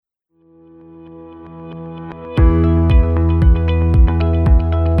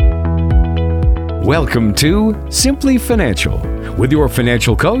Welcome to Simply Financial with your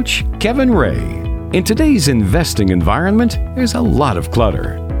financial coach, Kevin Ray. In today's investing environment, there's a lot of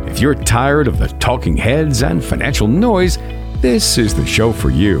clutter. If you're tired of the talking heads and financial noise, this is the show for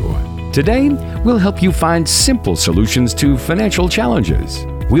you. Today, we'll help you find simple solutions to financial challenges.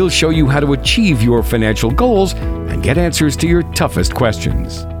 We'll show you how to achieve your financial goals and get answers to your toughest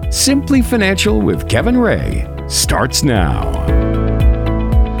questions. Simply Financial with Kevin Ray starts now.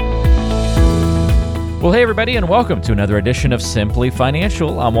 Well, hey, everybody, and welcome to another edition of Simply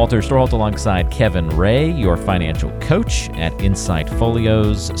Financial. I'm Walter Storholt alongside Kevin Ray, your financial coach at Insight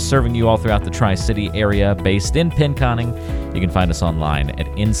Folios, serving you all throughout the Tri-City area based in Pinconning. You can find us online at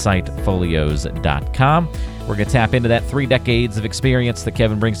insightfolios.com. We're going to tap into that 3 decades of experience that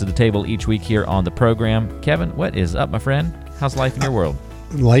Kevin brings to the table each week here on the program. Kevin, what is up, my friend? How's life in your world?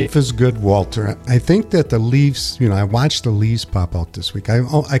 Life is good, Walter. I think that the leaves, I watched the leaves pop out this week.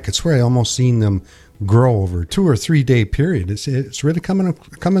 I could swear I almost seen them grow over a 2 or 3 day period. It's really coming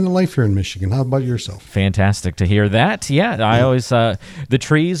to life here in Michigan. How about yourself? Fantastic to hear that. Yeah, I always the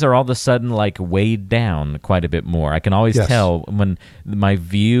trees are all of a sudden like weighed down quite a bit more. I can always tell when my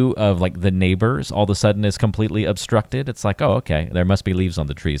view of like the neighbors all of a sudden is completely obstructed. It's like, oh, okay, there must be leaves on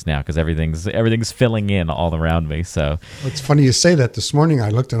the trees now because everything's filling in all around me. So it's funny you say that. This morning I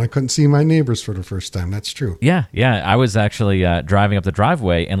looked and I couldn't see my neighbors for the first time. That's true. Yeah. I was actually driving up the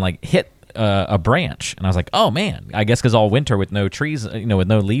driveway and like hit a branch, and I was like, oh man, I guess because all winter with no trees, with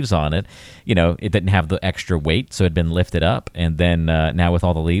no leaves on it, it didn't have the extra weight, so it had been lifted up, and then now with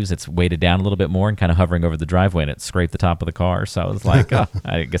all the leaves, it's weighted down a little bit more and kind of hovering over the driveway, and it scraped the top of the car. So I was like, oh,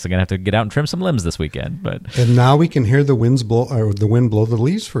 I guess I'm gonna have to get out and trim some limbs this weekend. And now we can hear the wind blow the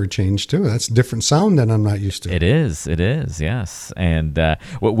leaves for a change too. That's a different sound than I'm not used to. It is, yes. And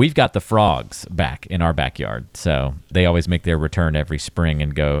we've got the frogs back in our backyard, so they always make their return every spring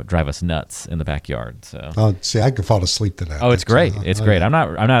and go drive us nuts in the backyard. So I could fall asleep to that. Oh, it's great. It's great. I'm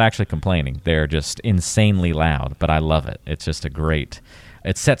not actually complaining. They're just insanely loud, but I love it. It's just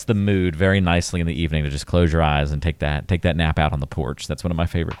it sets the mood very nicely in the evening to just close your eyes and take that nap out on the porch. That's one of my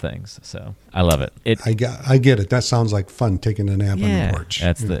favorite things. So I love it. I get it. That sounds like fun, taking a nap on the porch.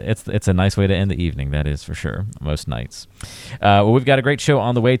 It's a nice way to end the evening. That is for sure. Most nights. Well, we've got a great show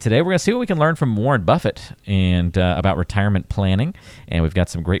on the way today. We're going to see what we can learn from Warren Buffett and about retirement planning. And we've got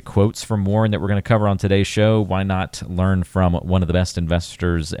some great quotes from Warren that we're going to cover on today's show. Why not learn from one of the best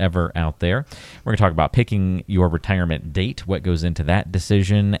investors ever out there? We're going to talk about picking your retirement date, what goes into that decision,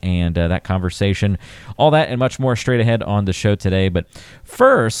 and that conversation. All that and much more straight ahead on the show today. But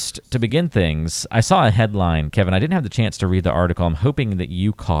first, to begin things, I saw a headline, Kevin. I didn't have the chance to read the article. I'm hoping that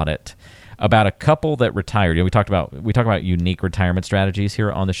you caught it, about a couple that retired. We talk about unique retirement strategies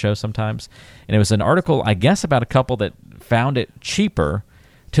here on the show sometimes. And it was an article, I guess, about a couple that found it cheaper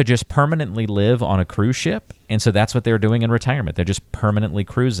to just permanently live on a cruise ship. And so that's what they're doing in retirement. They're just permanently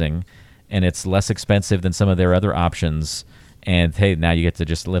cruising, and it's less expensive than some of their other options. And hey, now you get to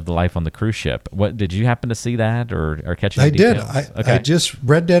just live the life on the cruise ship. What did you happen to see that or catch any details? I did. I just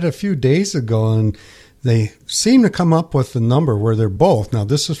read that a few days ago, and they seem to come up with a number where they're both. Now,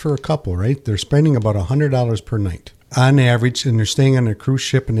 this is for a couple, right? They're spending about $100 per night on average, and they're staying on a cruise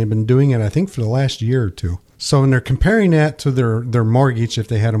ship, and they've been doing it, I think, for the last year or two. So, and they're comparing that to their mortgage, if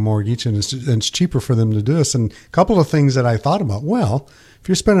they had a mortgage, and it's cheaper for them to do this. And a couple of things that I thought about, well, if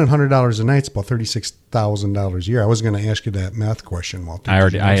you're spending $100 a night, it's about $36,000 a year. I was going to ask you that math question, Walter.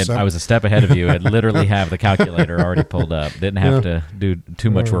 I was a step ahead of you. I literally have the calculator already pulled up. Didn't have to do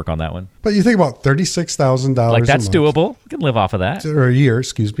too much work on that one. But you think about $36,000. Like that's doable. You can live off of that. Or a year,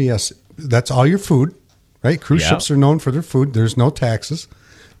 excuse me. Yes, that's all your food, right? Cruise ships are known for their food. There's no taxes.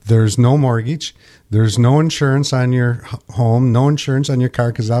 There's no mortgage. There's no insurance on your home, no insurance on your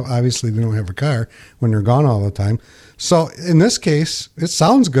car, because obviously they don't have a car when they're gone all the time. So in this case, it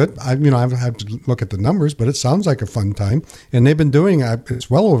sounds good. I have to look at the numbers, but it sounds like a fun time. And they've been doing it.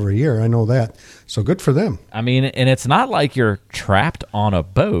 It's well over a year. I know that. So good for them. I mean, and it's not like you're trapped on a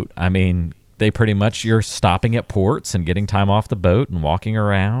boat. I mean, you're stopping at ports and getting time off the boat and walking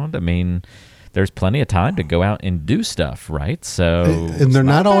around. I mean, there's plenty of time to go out and do stuff, right? So, and they're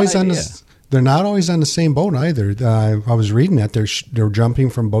not always on this. They're not always on the same boat either. I was reading that they're jumping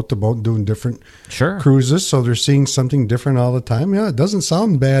from boat to boat, doing different cruises, so they're seeing something different all the time. Yeah, it doesn't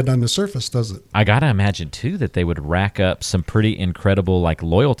sound bad on the surface, does it? I gotta imagine too that they would rack up some pretty incredible like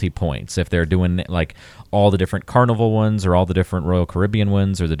loyalty points if they're doing like all the different Carnival ones or all the different Royal Caribbean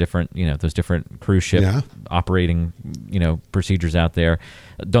ones or the different, those different cruise ship operating, procedures out there.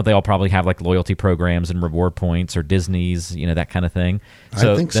 Don't they all probably have like loyalty programs and reward points or Disney's, that kind of thing?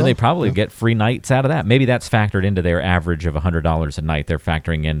 So I think then they probably get free nights out of that. Maybe that's factored into their average of $100 a night. They're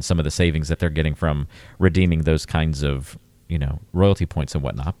factoring in some of the savings that they're getting from redeeming those kinds of, royalty points and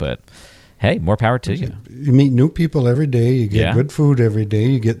whatnot. But hey, more power to you. You meet new people every day. You get good food every day.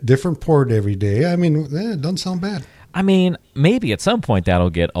 You get different port every day. I mean, it doesn't sound bad. I mean, maybe at some point that'll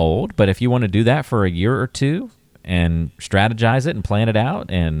get old, but if you want to do that for a year or two and strategize it and plan it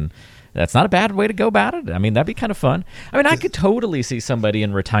out, and that's not a bad way to go about it. I mean, that'd be kind of fun. I mean, I could totally see somebody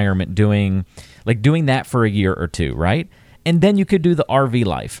in retirement doing that for a year or two, right? And then you could do the RV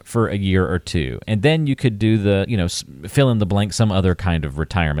life for a year or two. And then you could do the, fill in the blank, some other kind of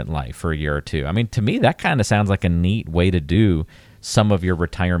retirement life for a year or two. I mean, to me, that kind of sounds like a neat way to do some of your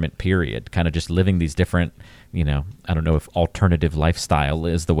retirement period, kind of just living these different, I don't know if alternative lifestyle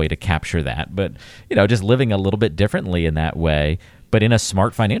is the way to capture that, but, just living a little bit differently in that way, but in a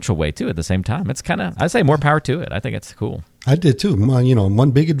smart financial way too at the same time. It's kind of, I say more power to it. I think it's cool. I did too.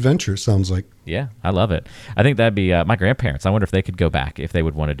 One big adventure, sounds like. Yeah, I love it. I think that'd be my grandparents. I wonder if they could go back, if they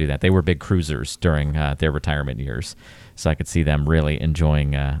would want to do that. They were big cruisers during their retirement years, so I could see them really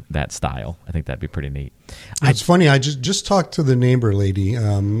enjoying that style. I think that'd be pretty neat. It's funny. I just talked to the neighbor lady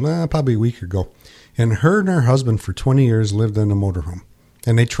probably a week ago, and her husband for 20 years lived in a motorhome,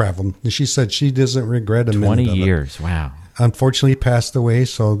 and they traveled. And she said she doesn't regret a minute of it. 20 years, wow. Unfortunately, he passed away,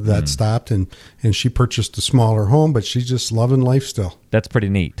 so that stopped, and she purchased a smaller home, but she's just loving life still. That's pretty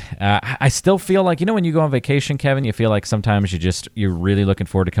neat. I still feel like, when you go on vacation, Kevin, you feel like sometimes you're really looking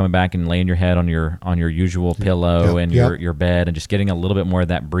forward to coming back and laying your head on your usual pillow and your bed and just getting a little bit more of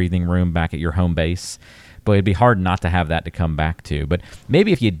that breathing room back at your home base. But it'd be hard not to have that to come back to. But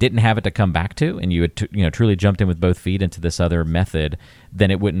maybe if you didn't have it to come back to, and you had truly jumped in with both feet into this other method, then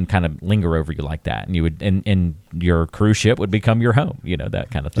it wouldn't kind of linger over you like that, and you would, and your cruise ship would become your home,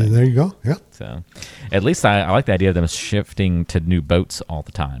 that kind of thing. There you go. Yeah. So, at least I like the idea of them shifting to new boats all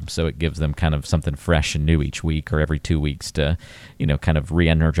the time. So it gives them kind of something fresh and new each week or every 2 weeks to, kind of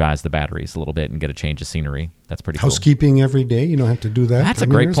re-energize the batteries a little bit and get a change of scenery. That's pretty cool. Housekeeping every day. You don't have to do that. That's a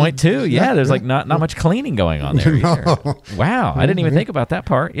great point too. Yeah, there's not much cleaning going on there either. Wow, I didn't even think about that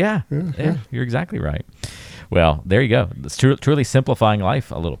part. Yeah, you're exactly right. Well, there you go. It's truly simplifying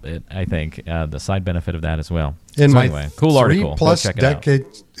life a little bit, I think. The side benefit of that as well. Cool article. Go check it out.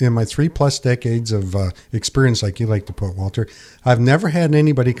 In my 3+ decades of experience, like you like to put, Walter, I've never had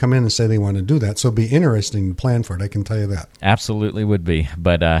anybody come in and say they want to do that. So it'd be interesting to plan for it. I can tell you that. Absolutely would be.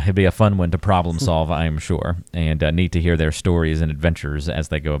 But it'd be a fun one to problem solve, I am sure. And neat to hear their stories and adventures as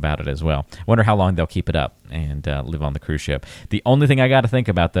they go about it as well. Wonder how long they'll keep it up and live on the cruise ship. The only thing I got to think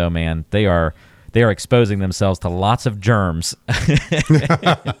about, though, man, they are exposing themselves to lots of germs.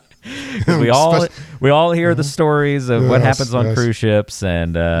 we all hear the stories of what happens on cruise ships,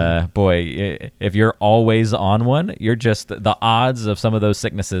 and boy, if you're always on one, you're just the odds of some of those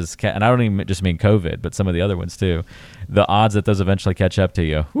sicknesses, and I don't even just mean COVID, but some of the other ones too. The odds that those eventually catch up to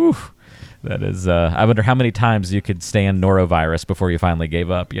you. Whew. That is, I wonder how many times you could stand norovirus before you finally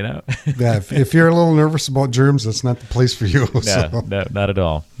gave up, Yeah, if you're a little nervous about germs, that's not the place for you. No, not at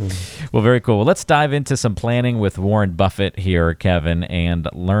all. Well, very cool. Well, let's dive into some planning with Warren Buffett here, Kevin, and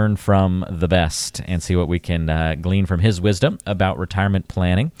learn from the best and see what we can glean from his wisdom about retirement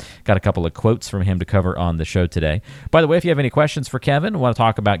planning. Got a couple of quotes from him to cover on the show today. By the way, if you have any questions for Kevin, want to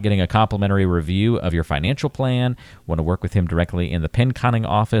talk about getting a complimentary review of your financial plan, want to work with him directly in the PenConning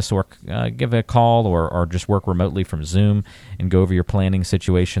office, or give a call or just work remotely from Zoom and go over your planning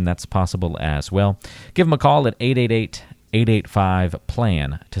situation, that's possible as well. Give them a call at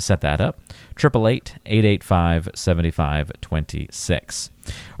 888-885-PLAN to set that up. 888-885-7526.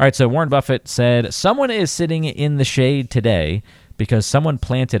 All right, so Warren Buffett said, someone is sitting in the shade today because someone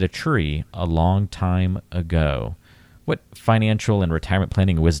planted a tree a long time ago. What financial and retirement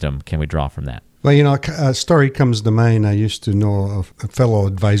planning wisdom can we draw from that? Well, a story comes to mind. I used to know a fellow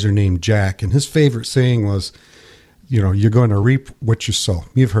advisor named Jack, and his favorite saying was, you're going to reap what you sow.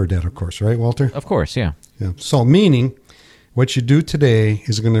 You've heard that, of course, right, Walter? Of course, yeah. So meaning what you do today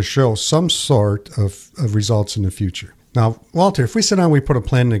is going to show some sort of results in the future. Now, Walter, if we sit down and we put a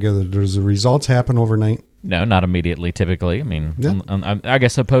plan together, does the results happen overnight? No, not immediately, typically. I mean, I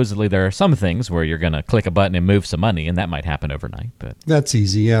guess supposedly there are some things where you're going to click a button and move some money, and that might happen overnight. But that's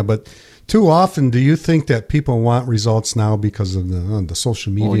easy, yeah. But too often, do you think that people want results now because of the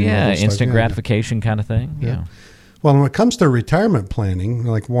social media? Well, yeah, instant gratification kind of thing. Yeah. Well, when it comes to retirement planning,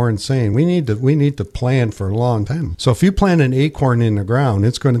 like Warren's saying, we need to plan for a long time. So if you plant an acorn in the ground,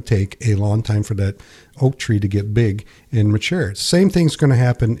 it's going to take a long time for that oak tree to get big and mature. Same thing's going to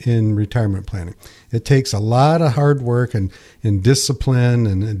happen in retirement planning. It takes a lot of hard work and discipline,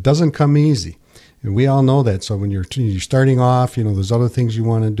 and it doesn't come easy. And we all know that. So when you're starting off, there's other things you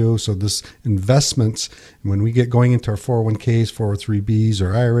want to do. So this investments, when we get going into our 401ks, 403bs,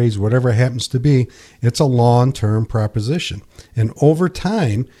 or IRAs, whatever it happens to be, it's a long-term proposition. And over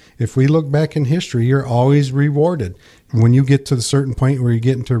time, if we look back in history, you're always rewarded. When you get to the certain point where you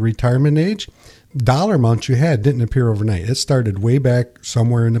get into retirement age, dollar amounts you had didn't appear overnight. It started way back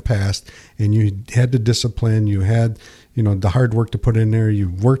somewhere in the past, and you had the discipline, you had the hard work to put in there, you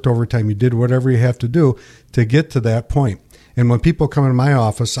worked overtime, you did whatever you have to do to get to that point. And when people come in my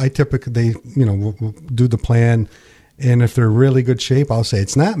office, I typically, we'll do the plan, and if they're in really good shape, I'll say,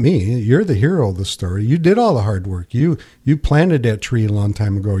 it's not me. You're the hero of the story. You did all the hard work. You planted that tree a long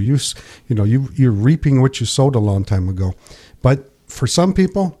time ago. You're reaping what you sowed a long time ago. But for some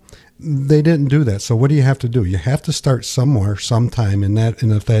people, they didn't do that. So what do you have to do? You have to start somewhere, sometime in that.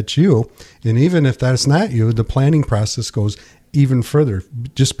 And if that's you, and even if that's not you, the planning process goes even further.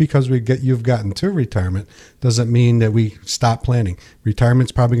 Just because you've gotten to retirement doesn't mean that we stop planning.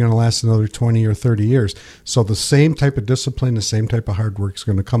 Retirement's probably going to last another 20 or 30 years. So the same type of discipline, the same type of hard work is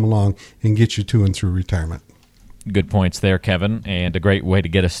going to come along and get you to and through retirement. Good points there, Kevin, and a great way to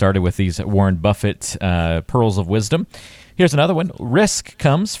get us started with these Warren Buffett pearls of wisdom. Here's another one. Risk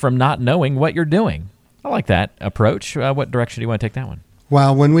comes from not knowing what you're doing. I like that approach. What direction do you want to take that one?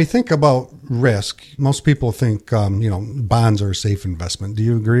 Well, when we think about risk, most people think, bonds are a safe investment. Do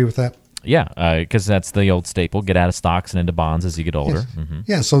you agree with that? Yeah, because that's the old staple. Get out of stocks and into bonds as you get older. Yes. Mm-hmm.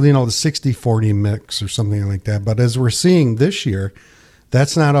 Yeah, so, the 60-40 mix or something like that. But as we're seeing this year,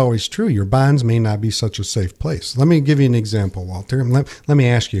 that's not always true. Your bonds may not be such a safe place. Let me give you an example, Walter. Let me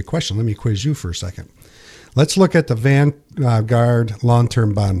ask you a question. Let me quiz you for a second. Let's look at the Vanguard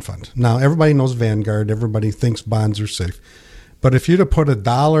Long-Term Bond Fund. Now, everybody knows Vanguard. Everybody thinks bonds are safe. But if you'd have put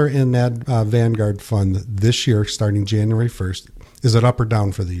 $1 in that Vanguard fund this year, starting January 1st, is it up or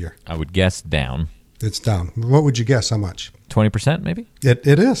down for the year? I would guess down. It's down. What would you guess? How much? 20% maybe? It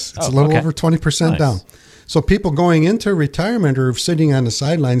is. It's a little over 20% down. So people going into retirement or sitting on the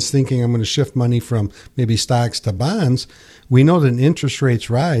sidelines thinking I'm going to shift money from maybe stocks to bonds, we know that interest rates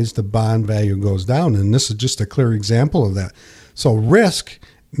rise, the bond value goes down. And this is just a clear example of that. So risk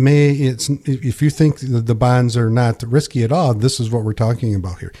if you think the bonds are not risky at all, this is what we're talking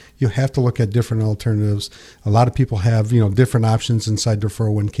about here. You have to look at different alternatives. A lot of people have, different options inside their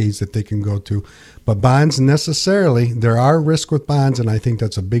 401ks that they can go to. But bonds necessarily, there are risks with bonds, and I think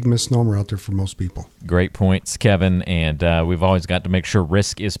that's a big misnomer out there for most people. Great points, Kevin, and we've always got to make sure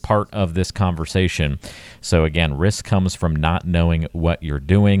risk is part of this conversation. So again, risk comes from not knowing what you're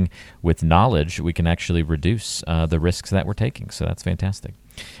doing. With knowledge, we can actually reduce the risks that we're taking, so that's fantastic.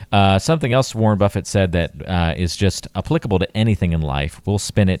 Something else Warren Buffett said that is just applicable to anything in life. We'll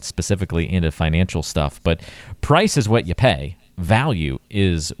spin it specifically into financial stuff, but price is what you pay. Value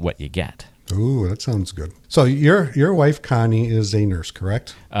is what you get. Ooh, that sounds good. So your wife, Connie, is a nurse,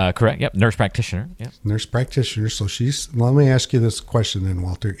 correct? Correct. Yep. Nurse practitioner. Yep. Nurse practitioner. So let me ask you this question then,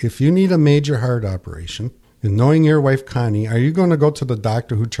 Walter. If you need a major heart operation, and knowing your wife, Connie, are you going to go to the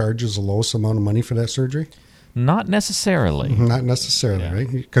doctor who charges the lowest amount of money for that surgery? Not necessarily. Not necessarily, yeah.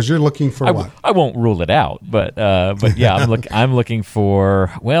 Right? Because you're looking for what? I won't rule it out, but yeah, I'm looking for.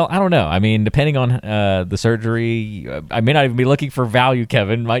 Well, I don't know. I mean, depending on the surgery, I may not even be looking for value.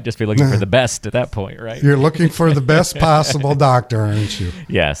 Kevin might just be looking for the best at that point, right? You're looking for the best possible doctor, aren't you?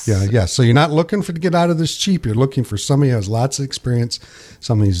 Yes. Yeah. So you're not looking to get out of this cheap. You're looking for somebody who has lots of experience,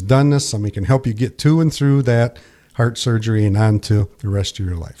 somebody who's done this, somebody can help you get to and through that heart surgery and on to the rest of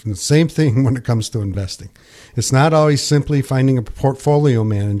your life. And the same thing when it comes to investing. It's not always simply finding a portfolio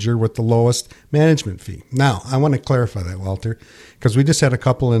manager with the lowest management fee. Now, I want to clarify that, Walter, because we just had a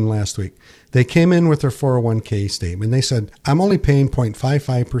couple in last week. They came in with their 401k statement. They said, I'm only paying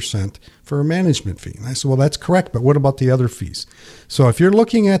 0.55% for a management fee. And I said, well, that's correct, but what about the other fees? So if you're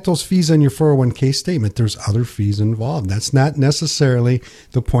looking at those fees on your 401k statement, there's other fees involved. That's not necessarily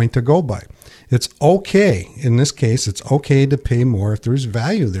the point to go by. It's okay. In this case, it's okay to pay more if there's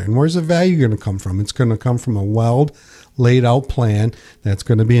value there. And where's the value going to come from? It's going to come from a well laid out plan that's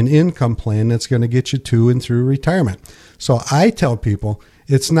going to be an income plan that's going to get you to and through retirement. So I tell people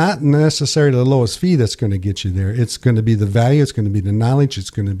it's not necessarily the lowest fee that's going to get you there. It's going to be the value. It's going to be the knowledge. It's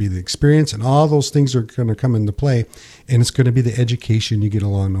going to be the experience. And all those things are going to come into play. And it's going to be the education you get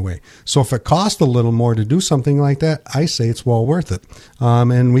along the way. So if it costs a little more to do something like that, I say it's well worth it.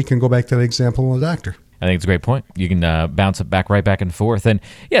 And we can go back to that example with a doctor. I think it's a great point. You can bounce it right back and forth. And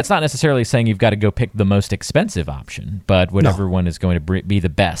yeah, it's not necessarily saying you've got to go pick the most expensive option, but whatever one is going to be the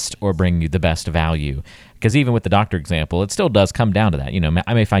best or bring you the best value. Because even with the doctor example, it still does come down to that.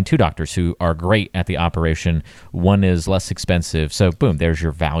 I may find two doctors who are great at the operation. One is less expensive. So boom, there's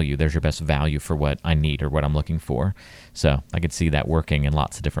your value. There's your best value for what I need or what I'm looking for. So I could see that working in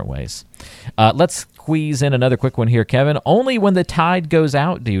lots of different ways. Let's squeeze in another quick one here, Kevin. Only when the tide goes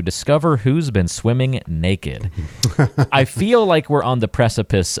out do you discover who's been swimming naked. I feel like we're on the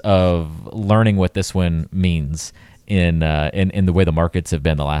precipice of learning what this one means in the way the markets have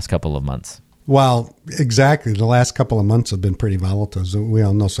been the last couple of months. Well, exactly. The last couple of months have been pretty volatile, as we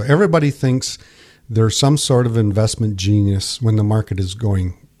all know. So everybody thinks there's some sort of investment genius when the market is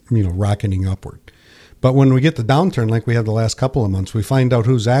going, rocketing upward. But when we get the downturn, like we had the last couple of months, we find out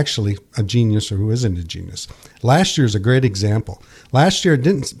who's actually a genius or who isn't a genius. Last year is a great example. Last year,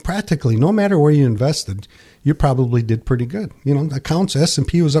 practically, no matter where you invested, you probably did pretty good. Accounts,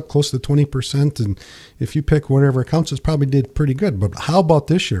 S&P was up close to 20%, and if you pick whatever accounts, it probably did pretty good. But how about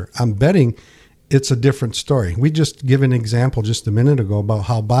this year? I'm betting it's a different story. We just give an example just a minute ago about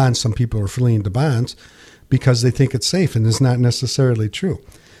how some people are fleeing to bonds because they think it's safe, and it's not necessarily true.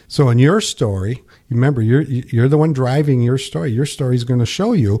 So in your story, remember, you're the one driving your story. Your story is going to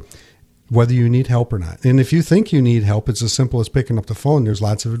show you whether you need help or not. And if you think you need help, it's as simple as picking up the phone. There's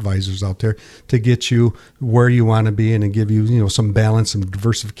lots of advisors out there to get you where you want to be and to give you, some balance, some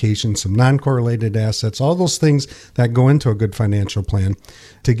diversification, some non-correlated assets, all those things that go into a good financial plan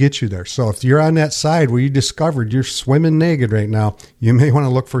to get you there. So if you're on that side where you discovered you're swimming naked right now, you may want to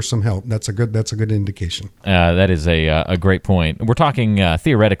look for some help. That's a good indication. That is a great point. We're talking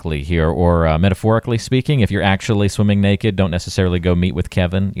theoretically here, or metaphorically speaking. If you're actually swimming naked, don't necessarily go meet with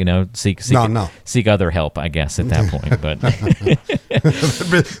Kevin. Seek other help, I guess, at that point. But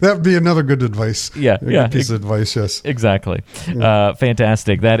that would be another good advice. Yeah, piece of advice. Yes, exactly.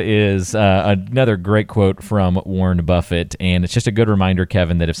 Fantastic. That is another great quote from Warren Buffett, and it's just a good reminder,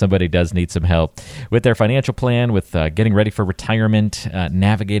 Kevin, that if somebody does need some help with their financial plan, with getting ready for retirement,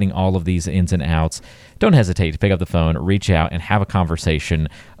 navigating all of these ins and outs, don't hesitate to pick up the phone, reach out, and have a conversation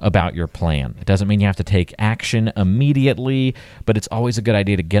about your plan. It doesn't mean you have to take action immediately, but it's always a good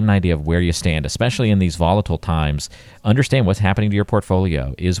idea to get an idea of where you stand, especially in these volatile times. Understand what's happening to your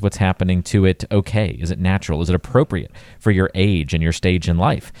portfolio. Is what's happening to it okay? Is it natural? Is it appropriate for your age and your stage in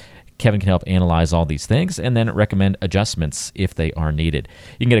life? Kevin can help analyze all these things and then recommend adjustments if they are needed.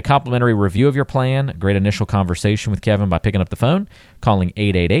 You can get a complimentary review of your plan, a great initial conversation with Kevin by picking up the phone, calling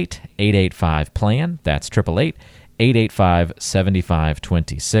 888-885-PLAN. That's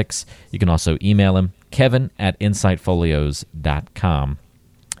 888-885-7526. You can also email him, kevin@insightfolios.com.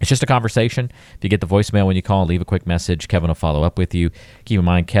 It's just a conversation. If you get the voicemail when you call, leave a quick message. Kevin will follow up with you. Keep in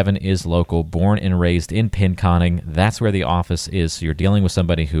mind, Kevin is local, born and raised in Pinconning. That's where the office is. So you're dealing with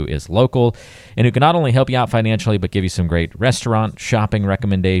somebody who is local and who can not only help you out financially, but give you some great restaurant, shopping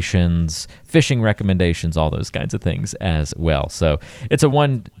recommendations, fishing recommendations, all those kinds of things as well. So it's a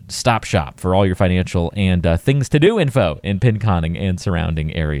one-stop shop for all your financial and things to do info in Pinconning and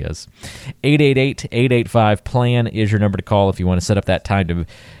surrounding areas. 888-885-PLAN is your number to call if you want to set up that time to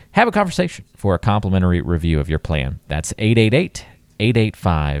have a conversation for a complimentary review of your plan. That's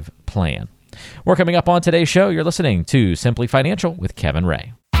 888-885-PLAN. We're coming up on today's show. You're listening to Simply Financial with Kevin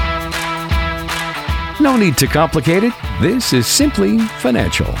Ray. No need to complicate it. This is Simply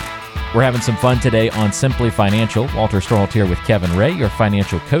Financial. We're having some fun today on Simply Financial. Walter Storholt here with Kevin Ray, your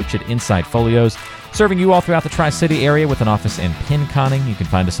financial coach at Insight Folios, serving you all throughout the Tri-City area with an office in Pinconning. You can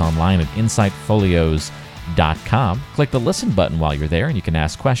find us online at insightfolios.com. Click the listen button while you're there, and you can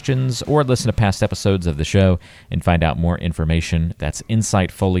ask questions or listen to past episodes of the show and find out more information. That's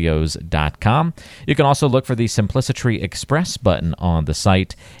insightfolios.com. You can also look for the Simplicity Express button on the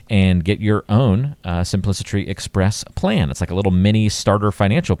site and get your own Simplicity Express plan. It's like a little mini starter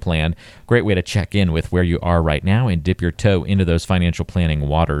financial plan. Great way to check in with where you are right now and dip your toe into those financial planning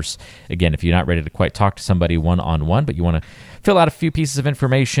waters. Again, if you're not ready to quite talk to somebody one-on-one, but you want to fill out a few pieces of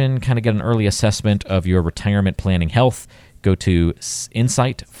information, kind of get an early assessment of your retirement planning health, go to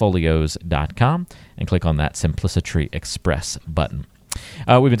insightfolios.com and click on that Simplicity Express button.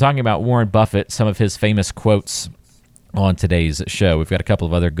 We've been talking about Warren Buffett, some of his famous quotes on today's show. We've got a couple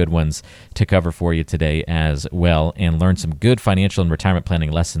of other good ones to cover for you today as well, and learn some good financial and retirement planning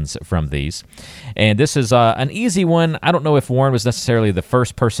lessons from these. And this is an easy one. I don't know if Warren was necessarily the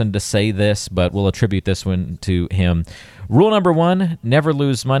first person to say this, but we'll attribute this one to him. Rule number 1, never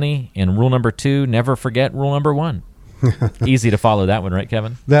lose money. And rule number 2, never forget rule number 1. Easy to follow that one, right,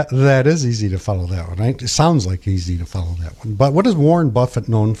 Kevin? That is easy to follow that one, right? It sounds like easy to follow that one. But what is Warren Buffett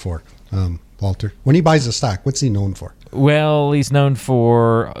known for? Walter? When he buys a stock, what's he known for? Well, he's known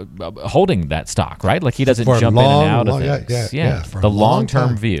for holding that stock, right? Like he doesn't For a jump long, in and out of long- things. yeah, for a the long long-term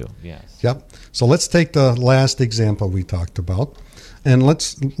time. view. Yes. Yep. So let's take the last example we talked about, and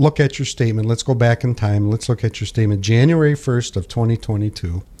let's look at your statement. Let's go back in time. Let's look at your statement January 1st of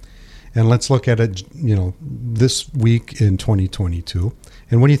 2022, and let's look at it, this week in 2022.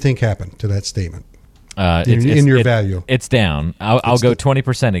 And what do you think happened to that statement? In your value? It's down. I'll go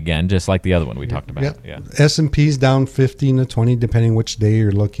 20% again, just like the other one we talked about. Yep. Yeah. S&P's down 15 to 20, depending which day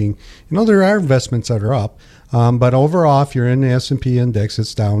you're looking. There are investments that are up, but overall, if you're in the S&P index,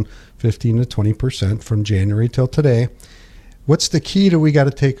 it's down 15 to 20% from January till today. What's the key that we got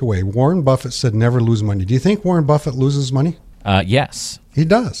to take away? Warren Buffett said never lose money. Do you think Warren Buffett loses money? Yes. He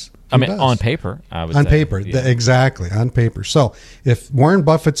does. I mean, on paper, I would say. On paper, Yeah. exactly, on paper. So if Warren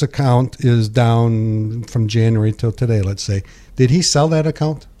Buffett's account is down from January till today, let's say, did he sell that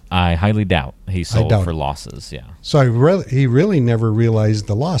account? I highly doubt he sold doubt for it. losses. Yeah. So he really never realized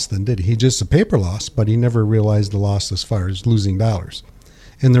the loss then, did he? He just a paper loss, but he never realized the loss as far as losing dollars.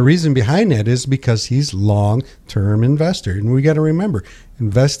 And the reason behind that is because he's long-term investor. And we got to remember,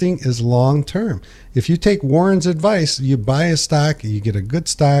 investing is long-term. If you take Warren's advice, you buy a stock, you get a good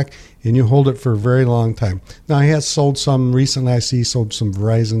stock, and you hold it for a very long time. Now, he has sold some recently. I see he sold some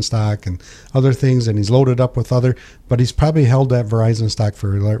Verizon stock and other things, and he's loaded up with other, but he's probably held that Verizon stock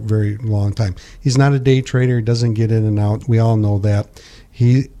for a very long time. He's not a day trader. He doesn't get in and out. We all know that.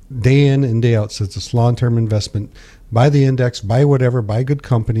 He, day in and day out, says it's long-term investment. Buy the index, buy whatever, buy good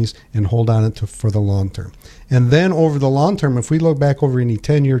companies, and hold on it for the long term. And then over the long term, if we look back over any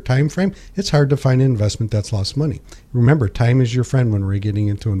 10-year time frame, it's hard to find an investment that's lost money. Remember, time is your friend when we're getting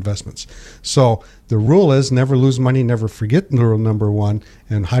into investments. So the rule is never lose money, never forget rule number one.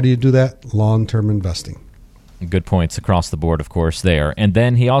 And how do you do that? Long-term investing. Good points across the board, of course, there. And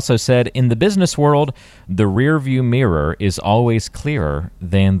then he also said, in the business world, the rearview mirror is always clearer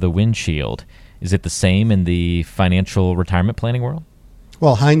than the windshield. Is it the same in the financial retirement planning world?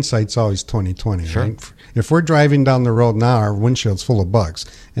 Well, hindsight's always 20/20, Sure. right? If we're driving down the road now, our windshield's full of bugs,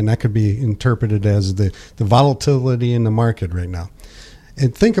 and that could be interpreted as the volatility in the market right now.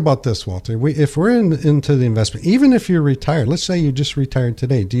 And think about this, Walter. If we're into the investment, even if you're retired, let's say you just retired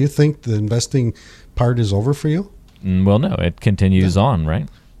today, do you think the investing part is over for you? Well, no, it continues on, right?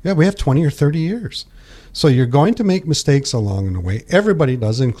 Yeah, we have 20 or 30 years. So you're going to make mistakes along the way. Everybody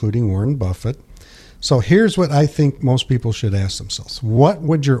does, including Warren Buffett. So here's what I think most people should ask themselves. What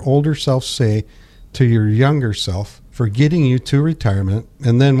would your older self say to your younger self for getting you to retirement?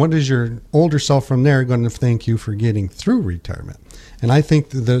 And then what is your older self from there going to thank you for getting through retirement? And I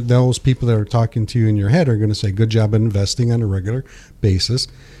think that those people that are talking to you in your head are going to say, good job in investing on a regular basis.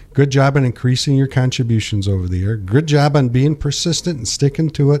 Good job in increasing your contributions over the year. Good job on being persistent and sticking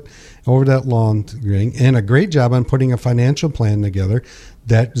to it over that long ring. And a great job on putting a financial plan together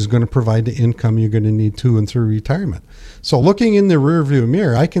that is going to provide the income you're going to need to and through retirement. So looking in the rearview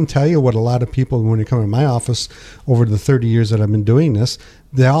mirror, I can tell you what a lot of people, when they come in my office over the 30 years that I've been doing this,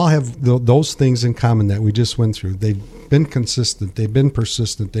 they all have those things in common that we just went through. They've been consistent. They've been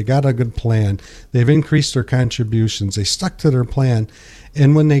persistent. They got a good plan. They've increased their contributions. They stuck to their plan.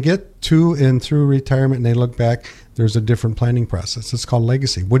 And when they get to and through retirement and they look back, there's a different planning process. It's called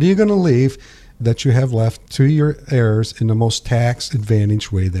legacy. What are you going to leave that you have left to your heirs in the most tax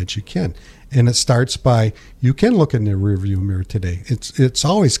advantage way that you can? And it starts by, you can look in the rearview mirror today. It's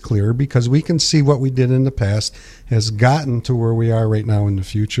always clear because we can see what we did in the past has gotten to where we are right now in the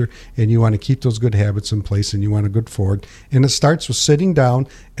future. And you want to keep those good habits in place and you want to go forward. And it starts with sitting down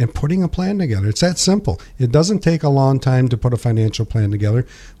and putting a plan together. It's that simple. It doesn't take a long time to put a financial plan together.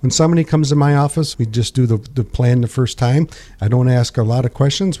 When somebody comes to my office, we just do the plan the first time. I don't ask a lot of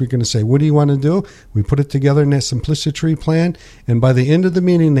questions. We're going to say, what do you want to do? We put it together in that simplicity plan. And by the end of the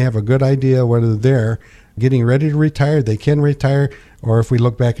meeting, they have a good idea whether they're getting ready to retire, they can retire, or if we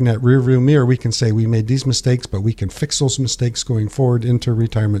look back in that rearview mirror, we can say we made these mistakes, but we can fix those mistakes going forward into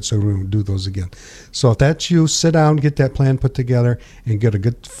retirement so we won't do those again. So if that's you, sit down, get that plan put together, and get a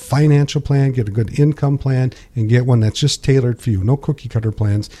good financial plan, get a good income plan, and get one that's just tailored for you. No cookie cutter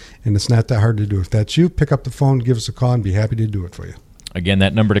plans, and it's not that hard to do. If that's you, pick up the phone, give us a call, and be happy to do it for you. Again,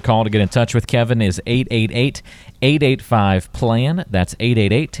 that number to call to get in touch with Kevin is 888-885-PLAN. That's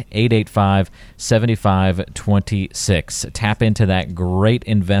 888-885-7526. Tap into that great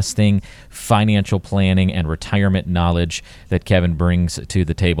investing, financial planning, and retirement knowledge that Kevin brings to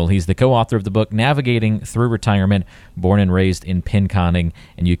the table. He's the co-author of the book, Navigating Through Retirement, born and raised in Pinconning,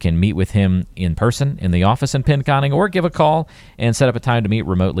 and you can meet with him in person in the office in Pinconning or give a call and set up a time to meet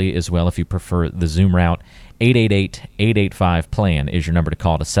remotely as well if you prefer the Zoom route. 888-885-PLAN is is your number to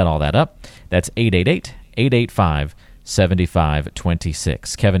call to set all that up. That's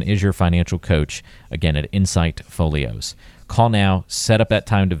 888-885-7526. Kevin is your financial coach, again, at Insight Folios. Call now, set up that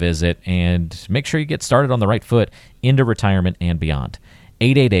time to visit, and make sure you get started on the right foot into retirement and beyond.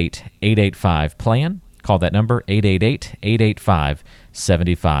 888-885-PLAN. Call that number,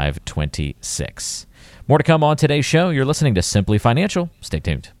 888-885-7526. More to come on today's show. You're listening to Simply Financial. Stay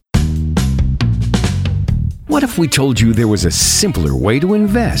tuned. What if we told you there was a simpler way to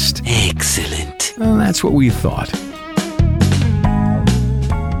invest? Excellent. Well, that's what we thought.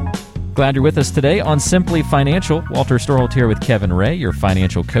 Glad you're with us today on Simply Financial. Walter Storholt here with Kevin Ray, your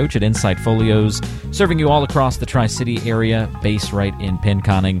financial coach at Insight Folios, serving you all across the Tri-City area, based right in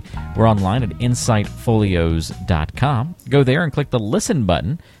Pinconning. We're online at insightfolios.com. Go there and click the Listen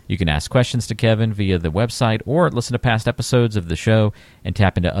button. You can ask questions to Kevin via the website or listen to past episodes of the show and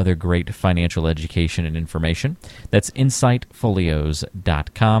tap into other great financial education and information. That's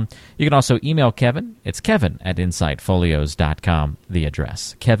insightfolios.com. You can also email Kevin. It's kevin@insightfolios.com, the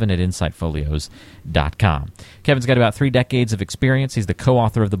address. kevin@insightfolios.com. Kevin's got about 3 decades of experience. He's the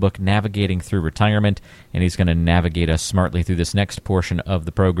co-author of the book Navigating Through Retirement, and he's going to navigate us smartly through this next portion of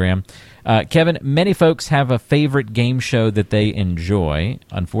the program. Kevin, many folks have a favorite game show that they enjoy.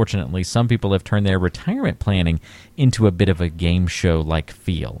 Unfortunately, some people have turned their retirement planning into a bit of a game show-like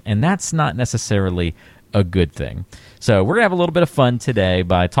feel, and that's not necessarily a good thing. So we're going to have a little bit of fun today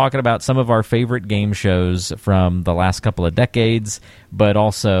by talking about some of our favorite game shows from the last couple of decades, but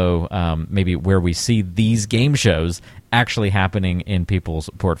also maybe where we see these game shows actually happening in people's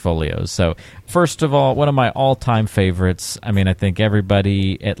portfolios. So first of all, one of my all-time favorites, I mean, I think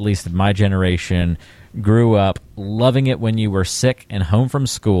everybody, at least in my generation, grew up loving it when you were sick and home from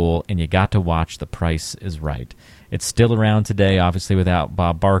school and you got to watch The Price is Right. It's still around today, obviously without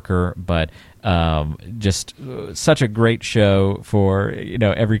Bob Barker, but just such a great show for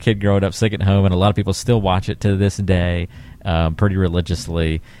every kid growing up sick at home, and a lot of people still watch it to this day pretty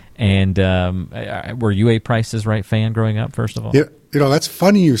religiously. And were you a Price is Right fan growing up, first of all? Yeah, that's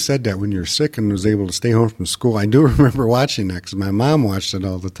funny you said that when you were sick and was able to stay home from school. I do remember watching that because my mom watched it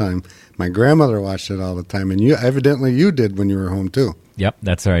all the time. My grandmother watched it all the time, and you did when you were home too. Yep,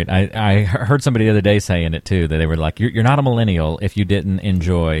 that's right. I heard somebody the other day saying it too, that they were like, you're not a millennial if you didn't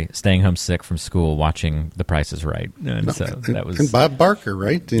enjoy staying home sick from school watching The Price is Right. And so that was... And Bob Barker,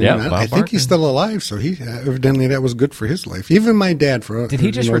 right? I think he's still alive, so he evidently that was was good for his life. Even my dad... Did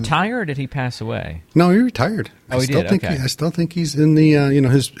he just retire or did he pass away? No, he retired. Oh, he did? Okay. I still think he's in the,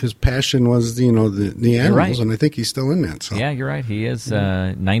 his passion was, the animals, right. And I think he's still in that. So. Yeah, you're right. He is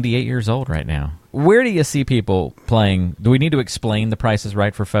 98 years old right now. Where do you see people playing? Do we need to explain The Price is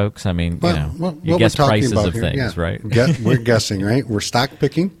Right for folks? I mean, you guess prices of here, things, right? We're guessing, right? We're stock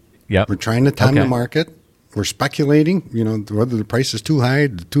picking. Yep. We're trying to time the market. We're speculating, whether the price is too high,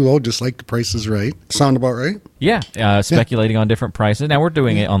 too low, just like The Price is Right. Sound about right? Yeah, speculating on different prices. Now, we're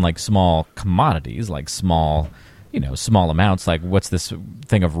doing it on like small commodities, like small amounts, like what's this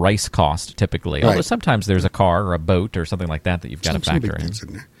thing of rice cost typically. Right. Although sometimes there's a car or a boat or something like that you've got to factor in.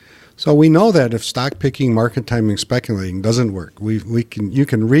 There. So we know that if stock picking, market timing, speculating doesn't work, you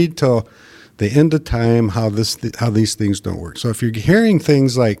can read till the end of time how these things don't work. So if you're hearing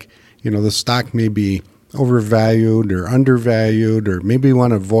things like, the stock may be overvalued or undervalued, or maybe you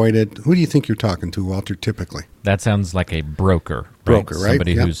want to avoid it, who do you think you're talking to, Walter, typically? That sounds like a broker, right?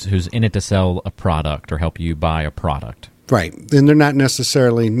 Somebody who's in it to sell a product or help you buy a product. Right. And they're not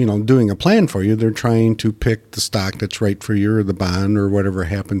necessarily, doing a plan for you. They're trying to pick the stock that's right for you or the bond or whatever it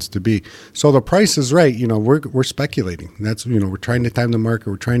happens to be. So The Price is Right. We're speculating. That's, we're trying to time the market.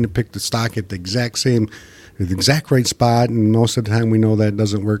 We're trying to pick the stock at the exact right spot. And most of the time we know that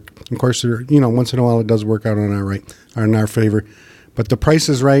doesn't work. Of course, once in a while it does work out in our favor. But The Price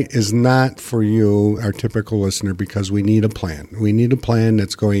is Right is not for you, our typical listener, because we need a plan. We need a plan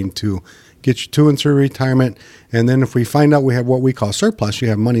that's going to get you to and through retirement. And then if we find out we have what we call surplus, you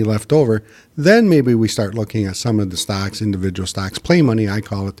have money left over, then maybe we start looking at some of the stocks, individual stocks, play money, I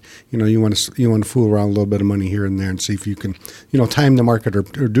call it. You want to fool around a little bit of money here and there and see if you can, time the market or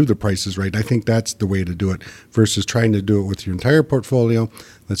do The Prices Right. I think that's the way to do it versus trying to do it with your entire portfolio.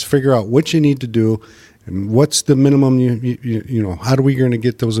 Let's figure out what you need to do and what's the minimum, how are we going to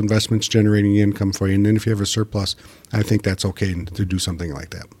get those investments generating income for you? And then if you have a surplus, I think that's okay to do something like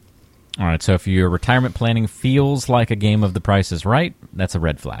that. All right, so if your retirement planning feels like a game of The Price is Right, that's a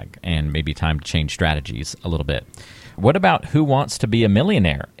red flag, and maybe time to change strategies a little bit. What about Who Wants to Be a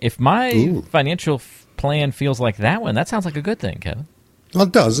Millionaire? If my financial plan feels like that one, that sounds like a good thing, Kevin. Well,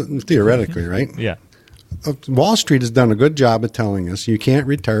 it does, theoretically, right? Yeah. Wall Street has done a good job of telling us you can't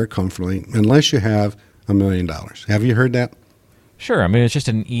retire comfortably unless you have $1 million. Have you heard that? Sure. I mean, it's just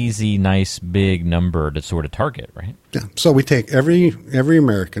an easy, nice, big number to sort of target, right? Yeah. So we take every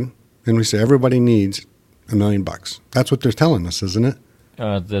American and we say everybody needs $1 million. That's what they're telling us, isn't it?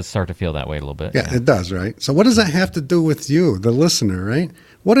 It does start to feel that way a little bit. Yeah, it does, right? So what does that have to do with you, the listener, right?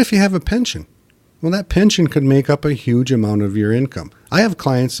 What if you have a pension? Well, that pension could make up a huge amount of your income. I have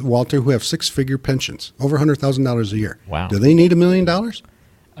clients, Walter, who have six-figure pensions, over $100,000 a year. Wow. Do they need $1 million?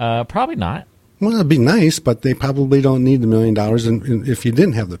 Probably not. Well, it'd be nice, but they probably don't need $1 million if you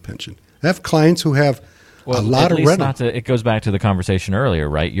didn't have the pension. I have clients who have a lot of rental. It goes back to the conversation earlier,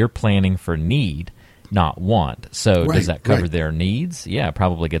 right? You're planning for need, not want. So does that cover their needs? Yeah, it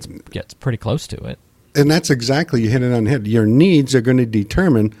probably gets pretty close to it. And that's exactly, you hit it on the head. Your needs are going to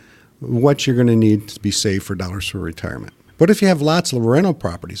determine what you're going to need to be saved for dollars for retirement. But if you have lots of rental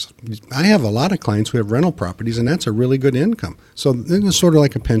properties, I have a lot of clients who have rental properties, and that's a really good income. So it's sort of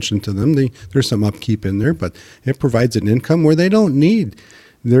like a pension to them. There's some upkeep in there, but it provides an income where they don't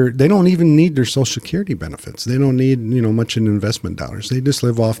even need their Social Security benefits. They don't need much in investment dollars. They just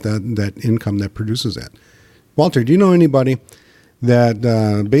live off that income that produces that. Walter, do you know anybody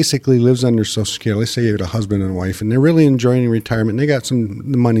that basically lives under Social Security? Let's say you have a husband and a wife, and they're really enjoying retirement. And they got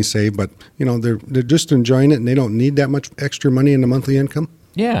some money saved, but they're just enjoying it, and they don't need that much extra money in the monthly income.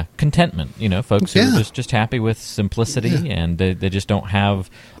 Yeah, contentment. Folks are just happy with simplicity, and they just don't have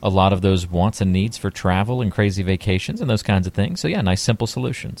a lot of those wants and needs for travel and crazy vacations and those kinds of things. So yeah, nice simple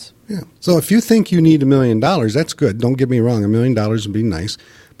solutions. Yeah. So if you think you need $1 million, that's good. Don't get me wrong. $1 million would be nice.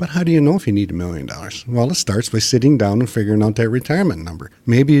 But how do you know if you need $1 million? Well, it starts by sitting down and figuring out that retirement number.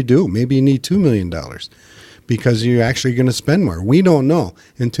 Maybe you do. Maybe you need $2 million because you're actually going to spend more. We don't know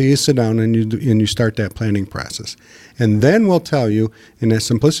until you sit down and you start that planning process. And then we'll tell you, in that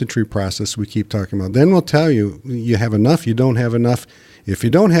simplicity process we keep talking about, then we'll tell you you have enough, you don't have enough. If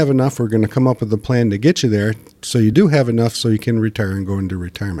you don't have enough, we're going to come up with a plan to get you there so you do have enough so you can retire and go into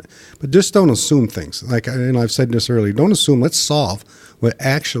retirement. But just don't assume things. Like I've said this earlier, don't assume, let's solve what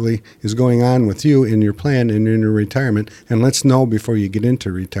actually is going on with you in your plan and in your retirement, and let's know before you get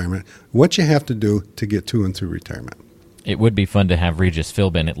into retirement what you have to do to get to and through retirement. It would be fun to have Regis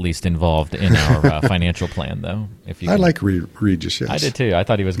Philbin at least involved in our financial plan, though. I like Regis, yes. I did too. I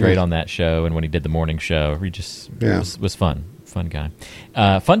thought he was great on that show, and when he did the morning show, Regis was fun. Fun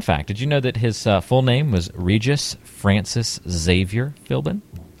guy. Fun fact, did you know that his full name was Regis Francis Xavier Philbin?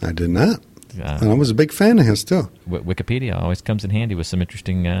 I did not. I was a big fan of his, too. Wikipedia always comes in handy with some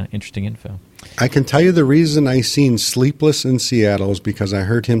interesting info. I can tell you the reason I seen Sleepless in Seattle is because I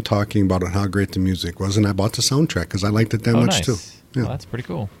heard him talking about how great the music was, and I bought the soundtrack because I liked it that much, nice. too. Yeah. Well, that's pretty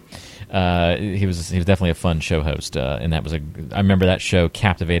cool. He was definitely a fun show host, and that was I remember that show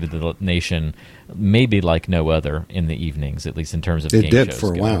captivated the nation, maybe like no other in the evenings, at least in terms of game shows. It did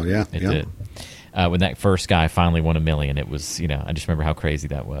for a while, yeah. It did. When that first guy finally won $1 million, it was I just remember how crazy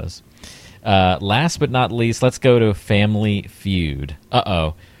that was. Last but not least, let's go to Family Feud.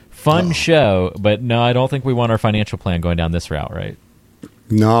 Fun show, but no, I don't think we want our financial plan going down this route, right?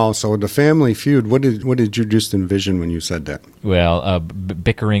 No, so the Family Feud, what did you just envision when you said that? Well,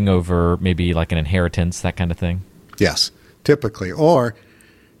 bickering over maybe like an inheritance, that kind of thing? Yes, typically. Or,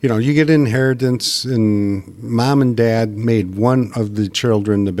 you get inheritance and mom and dad made one of the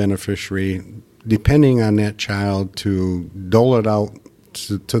children the beneficiary, depending on that child to dole it out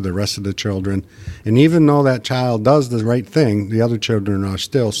to the rest of the children. And even though that child does the right thing, the other children are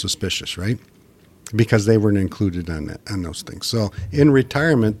still suspicious, right? Because they weren't included on those things. So in a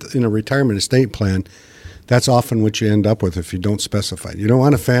retirement estate plan, that's often what you end up with if you don't specify. You don't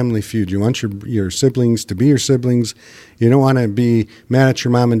want a family feud. You want your siblings to be your siblings. You don't want to be mad at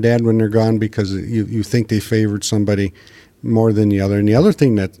your mom and dad when they're gone because you think they favored somebody more than the other. And the other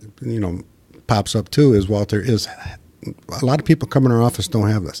thing that pops up too is, Walter, is a lot of people come in our office don't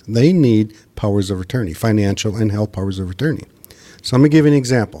have this. They need powers of attorney, financial and health powers of attorney. So let me give you an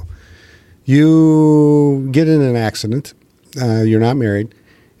example. You get in an accident, you're not married,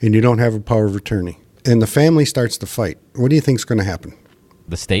 and you don't have a power of attorney, and the family starts to fight. What do you think is going to happen?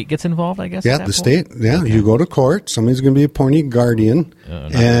 The state gets involved, I guess? Yeah, the state. Yeah, okay. You go to court. Somebody's going to be appointed guardian,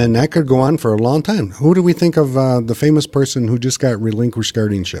 and that could go on for a long time. Who do we think of the famous person who just got relinquished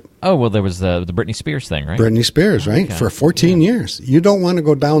guardianship? Oh, well, there was the Britney Spears thing, right? Britney Spears, right? Okay. For 14 years. You don't want to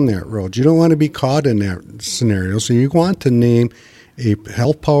go down that road. You don't want to be caught in that scenario, so you want to name a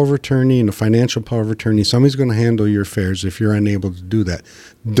health power of attorney and a financial power of attorney. Somebody's going to handle your affairs if you're unable to do that.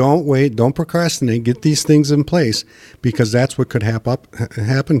 Don't wait. Don't procrastinate. Get these things in place because that's what could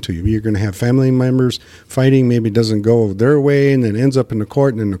happen to you. You're going to have family members fighting. Maybe it doesn't go their way and then ends up in the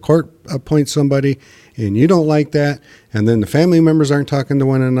court, and then the court appoints somebody, and you don't like that, and then the family members aren't talking to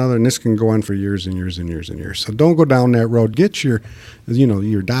one another, and this can go on for years and years and years and years. So don't go down that road. Get your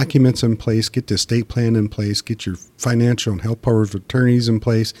documents in place, get the estate plan in place, get your financial and health power of attorneys in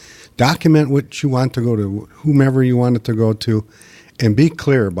place, document what you want to go to, whomever you want it to go to, and be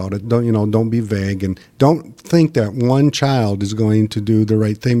clear about it. Don't be vague, and don't think that one child is going to do the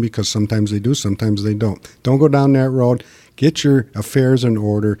right thing, because sometimes they do, sometimes they don't. Don't go down that road. Get your affairs in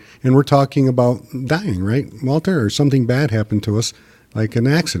order. And we're talking about dying, right, Walter? Or something bad happened to us, like an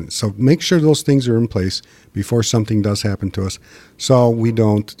accident. So make sure those things are in place before something does happen to us, so we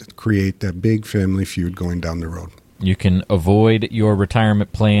don't create that big family feud going down the road. You can avoid your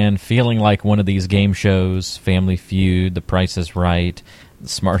retirement plan feeling like one of these game shows, Family Feud, The Price is Right,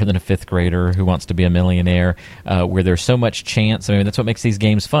 Smarter Than a Fifth Grader, Who Wants to Be a Millionaire, where there's so much chance. I mean, that's what makes these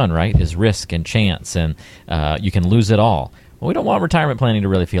games fun, right, is risk and chance, and you can lose it all. Well, we don't want retirement planning to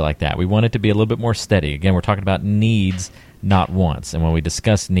really feel like that. We want it to be a little bit more steady. Again, we're talking about needs, not wants. And when we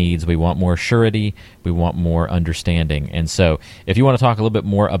discuss needs, we want more surety, we want more understanding. And so if you want to talk a little bit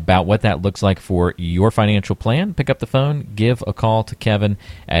more about what that looks like for your financial plan, pick up the phone, give a call to Kevin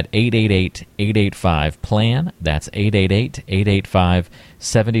at 888-885-PLAN. That's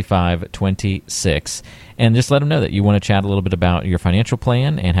 888-885-7526. And just let them know that you want to chat a little bit about your financial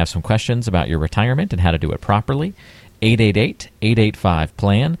plan and have some questions about your retirement and how to do it properly.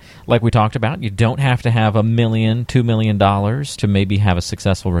 888-885-PLAN. Like we talked about, you don't have to have $1 million, $2 million to maybe have a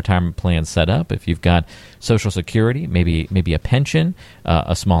successful retirement plan set up. If you've got Social Security, maybe a pension,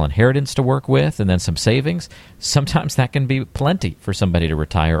 a small inheritance to work with, and then some savings, sometimes that can be plenty for somebody to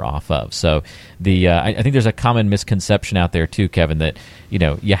retire off of. So I think there's a common misconception out there too, Kevin, that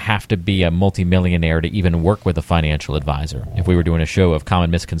you have to be a multimillionaire to even work with a financial advisor. If we were doing a show of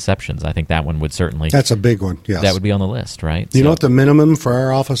common misconceptions, I think that one would certainly... That's a big one, yes. That would be on the list, right? You know what the minimum for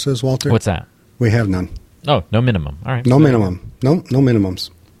our office is, Walter? What's that? We have none. Oh, no minimum. All right. No minimum. No minimums.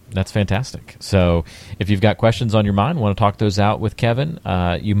 That's fantastic. So if you've got questions on your mind, want to talk those out with Kevin,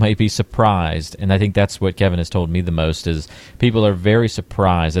 you might be surprised. And I think that's what Kevin has told me the most is people are very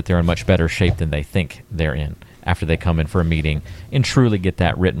surprised that they're in much better shape than they think they're in after they come in for a meeting and truly get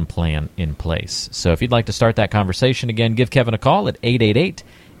that written plan in place. So if you'd like to start that conversation again, give Kevin a call at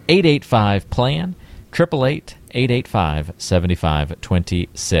 888-885-PLAN,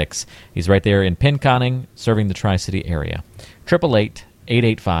 888-885-7526. He's right there in Pinconning, serving the Tri-City area.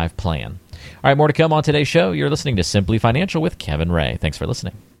 888-885-PLAN. All right, more to come on today's show. You're listening to Simply Financial with Kevin Ray. Thanks for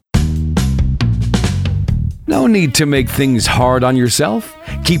listening. No need to make things hard on yourself.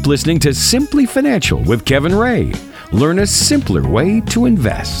 Keep listening to Simply Financial with Kevin Ray. Learn a simpler way to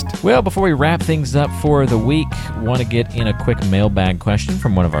invest. Well, before we wrap things up for the week, want to get in a quick mailbag question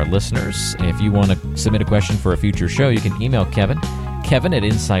from one of our listeners. If you want to submit a question for a future show, you can email Kevin at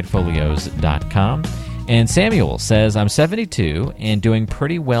insightfolios.com. And Samuel says, I'm 72 and doing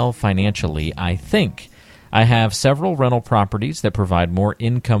pretty well financially, I think. I have several rental properties that provide more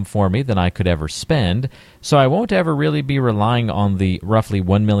income for me than I could ever spend, so I won't ever really be relying on the roughly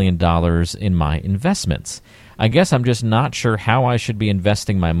 $1 million in my investments. I guess I'm just not sure how I should be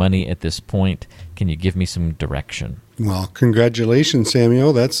investing my money at this point. Can you give me some direction? Well, congratulations,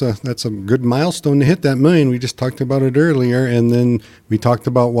 Samuel. That's a good milestone to hit that $1 million. We just talked about it earlier, and then we talked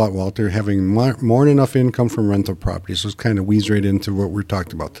about what, Walter? Having more than enough income from rental properties. So it's kind of weaves right into what we're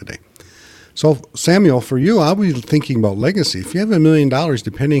talking about today. So, Samuel, for you, I'll be thinking about legacy. If you have $1 million,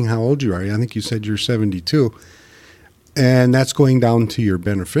 depending how old you are, I think you said you're 72, and that's going down to your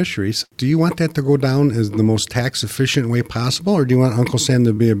beneficiaries, do you want that to go down as the most tax-efficient way possible, or do you want Uncle Sam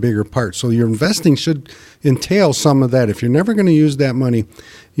to be a bigger part? So your investing should entail some of that. If you're never going to use that money,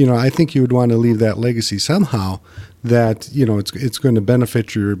 I think you would want to leave that legacy somehow that, it's going to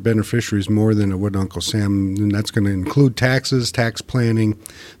benefit your beneficiaries more than it would Uncle Sam, and that's going to include taxes, tax planning,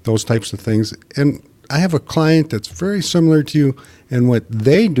 those types of things. And I have a client that's very similar to you, and what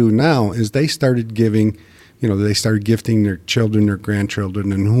they do now is they started giving, they started gifting their children, their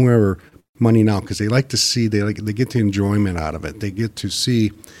grandchildren, and whoever money now because they like to see, they get the enjoyment out of it. They get to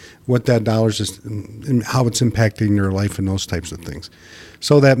see what that dollars is and how it's impacting their life and those types of things.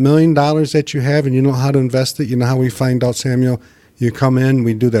 So that $1 million that you have and you know how to invest it, you know how we find out, Samuel? You come in,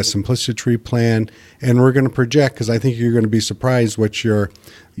 we do that simplicity plan, and we're going to project because I think you're going to be surprised what your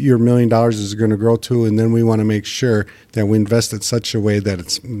 $1 million is going to grow to, and then we want to make sure that we invest it such a way that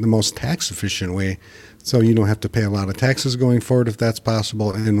it's the most tax efficient way, so you don't have to pay a lot of taxes going forward if that's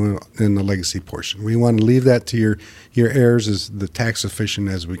possible, and in the legacy portion. We want to leave that to your heirs as the tax efficient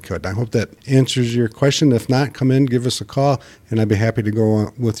as we could. I hope that answers your question. If not, come in, give us a call, and I'd be happy to go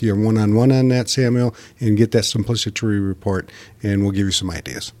on with you one-on-one on that, Samuel, and get that simplicity report, and we'll give you some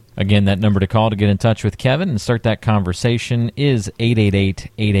ideas. Again, that number to call to get in touch with Kevin and start that conversation is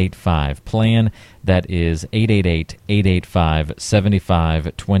 888-885-PLAN. That is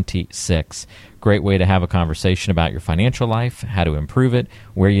 888-885-7526. Great way to have a conversation about your financial life, how to improve it,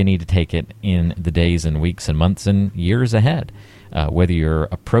 where you need to take it in the days and weeks and months and years ahead. Whether you're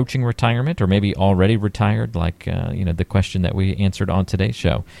approaching retirement or maybe already retired, like the question that we answered on today's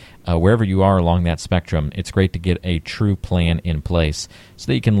show, wherever you are along that spectrum, it's great to get a true plan in place so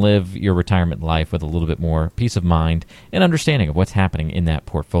that you can live your retirement life with a little bit more peace of mind and understanding of what's happening in that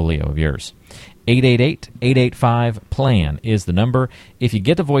portfolio of yours. 888-885-PLAN is the number. If you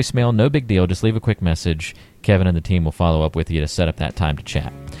get the voicemail, no big deal. Just leave a quick message. Kevin and the team will follow up with you to set up that time to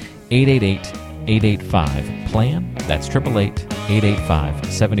chat. 888-885-PLAN. That's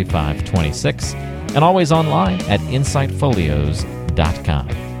 888-885-7526. And always online at insightfolios.com.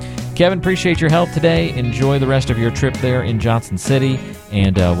 Kevin, appreciate your help today. Enjoy the rest of your trip there in Johnson City,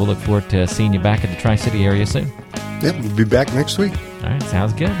 and we'll look forward to seeing you back in the Tri-City area soon. Yep, we'll be back next week. All right,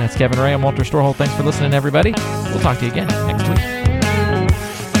 sounds good. That's Kevin Ray. I'm Walter Storholt. Thanks for listening, everybody. We'll talk to you again next week.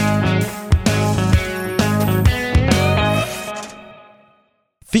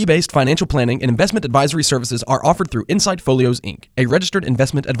 Fee-based financial planning and investment advisory services are offered through Insight Folios, Inc., a registered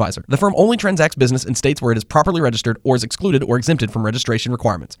investment advisor. The firm only transacts business in states where it is properly registered or is excluded or exempted from registration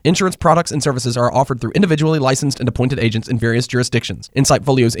requirements. Insurance products and services are offered through individually licensed and appointed agents in various jurisdictions. Insight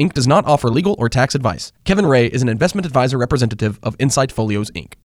Folios, Inc. does not offer legal or tax advice. Kevin Ray is an investment advisor representative of Insight Folios, Inc.